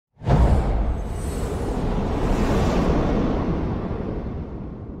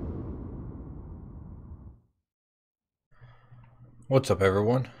What's up,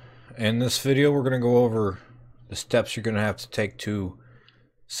 everyone? In this video we're going to go over the steps you're going to have to take to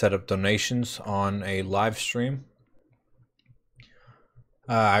set up donations on a live stream.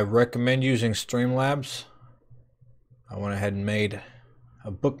 I recommend using STREAMLABS. I went ahead and made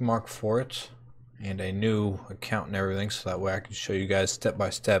a bookmark for it and a new account and everything, so that way I can show you guys step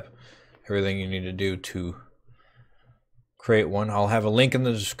by step everything you need to do to create one. I'll have a link in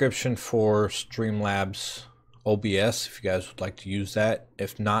the description for STREAMLABS OBS if you guys would like to use that.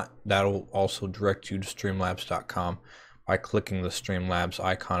 If not, that'll also direct you to streamlabs.com by clicking the Streamlabs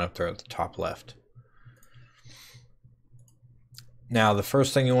icon up there at the top left. Now the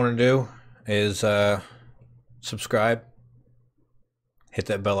first thing you want to do is subscribe, hit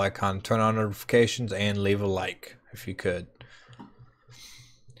that bell icon, turn on notifications, and leave a like if you could.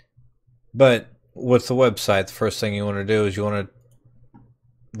 But with the website, the first thing you want to do is you want to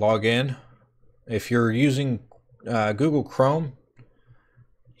log in. If you're using Google Chrome,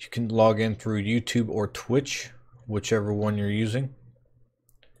 you can log in through YouTube or Twitch, whichever one you're using.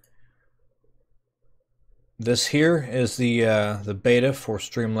 This here is the beta for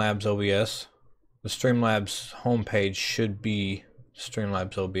Streamlabs OBS. The Streamlabs homepage should be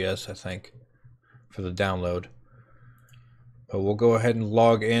Streamlabs OBS, I think, for the download. But we'll go ahead and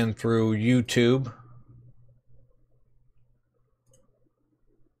log in through YouTube.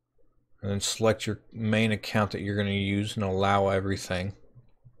 And then select your main account that you're going to use and allow everything.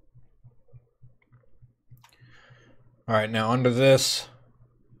 Alright, now under this,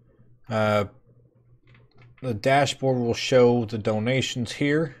 the dashboard will show the donations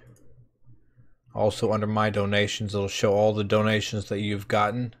here. Also under my donations, it'll show all the donations that you've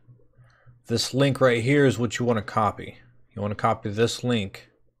gotten. This link right here is what you want to copy. You want to copy this link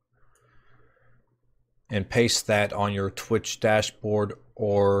and paste that on your Twitch dashboard,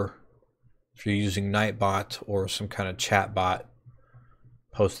 or if you're using Nightbot or some kind of chat bot,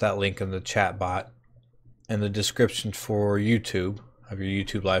 post that link in the chat bot. And the description for YouTube, of your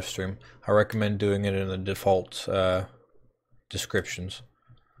YouTube live stream, I recommend doing it in the default descriptions.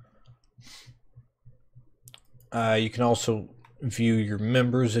 You can also view your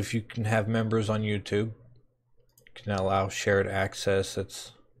members if you can have members on YouTube. You can allow shared access.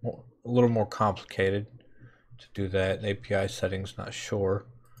 It's a little more complicated to do that. API settings, not sure.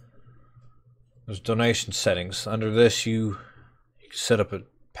 There's donation settings. Under this, you can set up a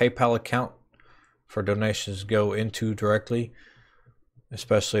PayPal account for donations to go into directly,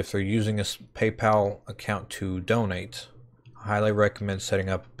 especially if they're using a PayPal account to donate. I highly recommend setting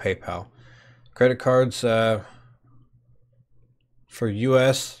up a PayPal. Credit cards for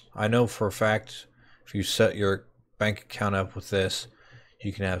US, I know for a fact if you set your bank account up with this,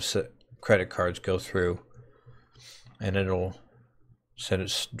 you can have credit cards go through and it'll send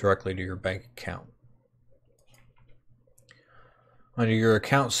it directly to your bank account. Under your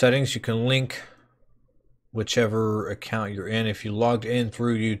account settings, you can link whichever account you're in. If you logged in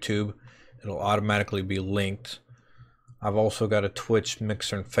through YouTube, it'll automatically be linked. I've also got a Twitch,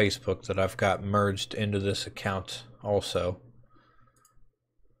 Mixer, and Facebook that I've got merged into this account also.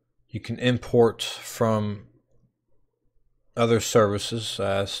 You can import from other services.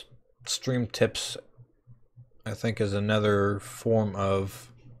 Stream Tips, I think, is another form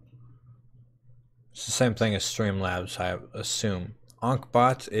of, it's the same thing as Streamlabs, I assume.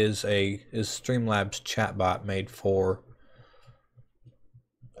 Ankbot is Streamlabs chatbot made for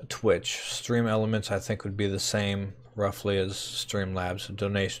Twitch. Stream Elements, I think, would be the same roughly as Streamlabs, a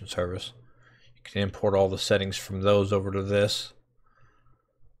donation service. You can import all the settings from those over to this.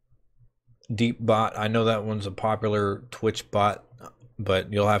 DeepBot, I know that one's a popular Twitch bot,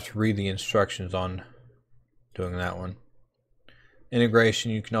 but you'll have to read the instructions on doing that one.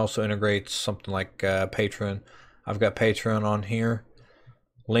 Integration, you can also integrate something like Patreon. I've got Patreon on here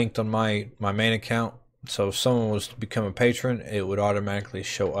linked on my main account, so if someone was to become a patron, it would automatically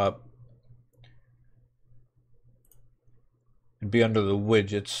show up. It'd be under the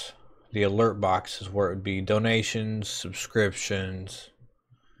widgets. The alert box is where it would be donations, subscriptions,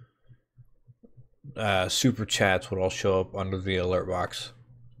 super chats would all show up under the alert box.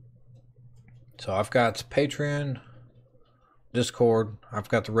 So I've got Patreon, Discord, I've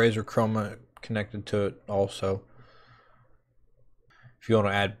got the Razer Chroma connected to it also. If you want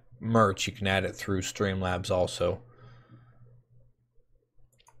to add merch, you can add it through Streamlabs also.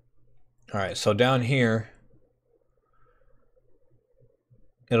 Alright, so down here,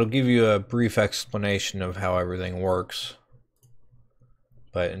 it'll give you a brief explanation of how everything works.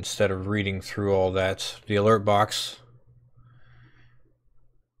 But instead of reading through all that, the alert box,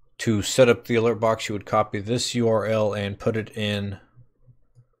 to set up the alert box, you would copy this URL and put it in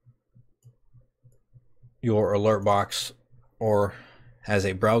your alert box or as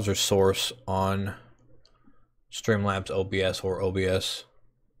a browser source on Streamlabs OBS or OBS,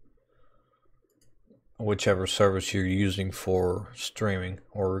 whichever service you're using for streaming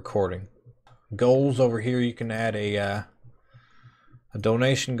or recording. Goals over here, you can add a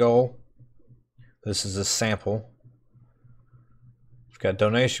donation goal. This is a sample. We've got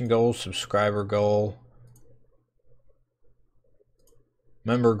donation goal, subscriber goal,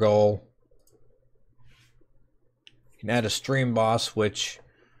 member goal. You can add a stream boss, which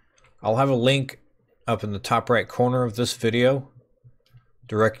I'll have a link up in the top right corner of this video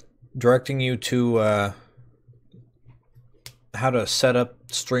directing you to how to set up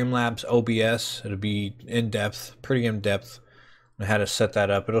Streamlabs OBS. It'll be in-depth, pretty in-depth, on how to set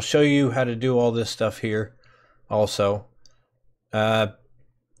that up. It'll show you how to do all this stuff here also. The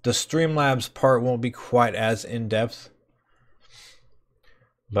Streamlabs part won't be quite as in-depth,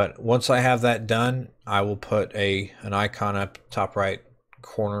 but once I have that done, I will put an icon up top right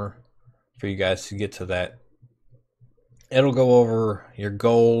corner for you guys to get to that. It'll go over your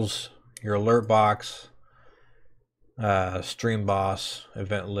goals, your alert box, stream boss,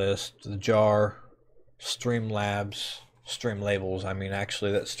 event list, the jar, Streamlabs, stream labels. I mean,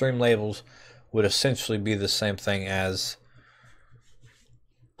 actually, that stream labels would essentially be the same thing as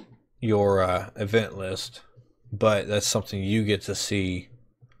your event list, but that's something you get to see,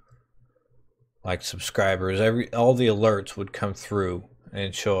 like subscribers. All the alerts would come through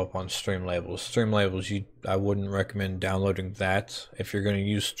and show up on stream labels. Stream labels, I wouldn't recommend downloading that if you're going to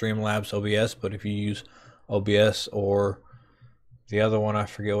use Streamlabs OBS, but if you use OBS or the other one, I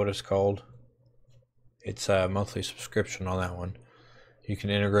forget what it's called, it's a monthly subscription on that one, you can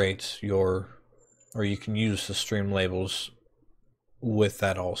integrate or you can use the stream labels with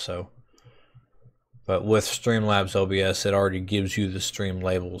that also. But with Streamlabs OBS, it already gives you the stream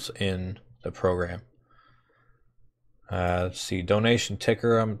labels in the program. Let's see, donation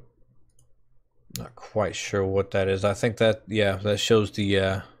ticker, I'm not quite sure what that is. I think that, yeah, that shows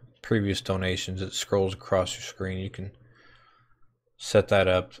the previous donations. It scrolls across your screen. You can set that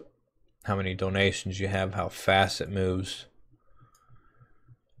up, how many donations you have, how fast it moves,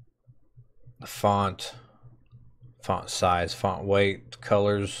 the font size, font weight,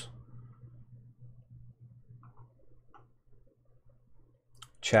 colors,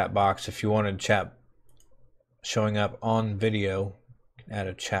 chat box. If you wanted chat showing up on video, you can add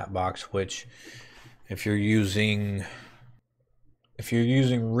a chat box, which if you're using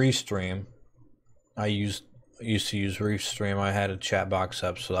Restream, I used to use Restream, I had a chat box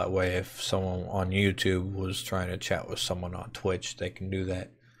up so that way if someone on YouTube was trying to chat with someone on Twitch, they can do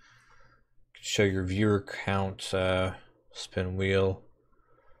that. Show your viewer count, spin wheel,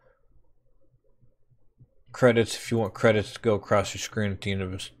 credits if you want credits to go across your screen at the end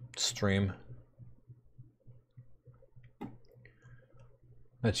of a stream.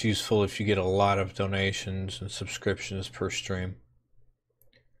 That's useful if you get a lot of donations and subscriptions per stream.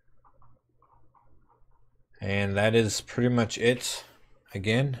 And that is pretty much it.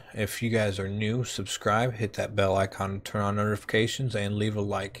 Again, if you guys are new, subscribe, hit that bell icon to turn on notifications, and leave a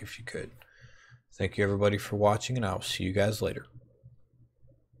like if you could. Thank you everybody for watching, and I'll see you guys later.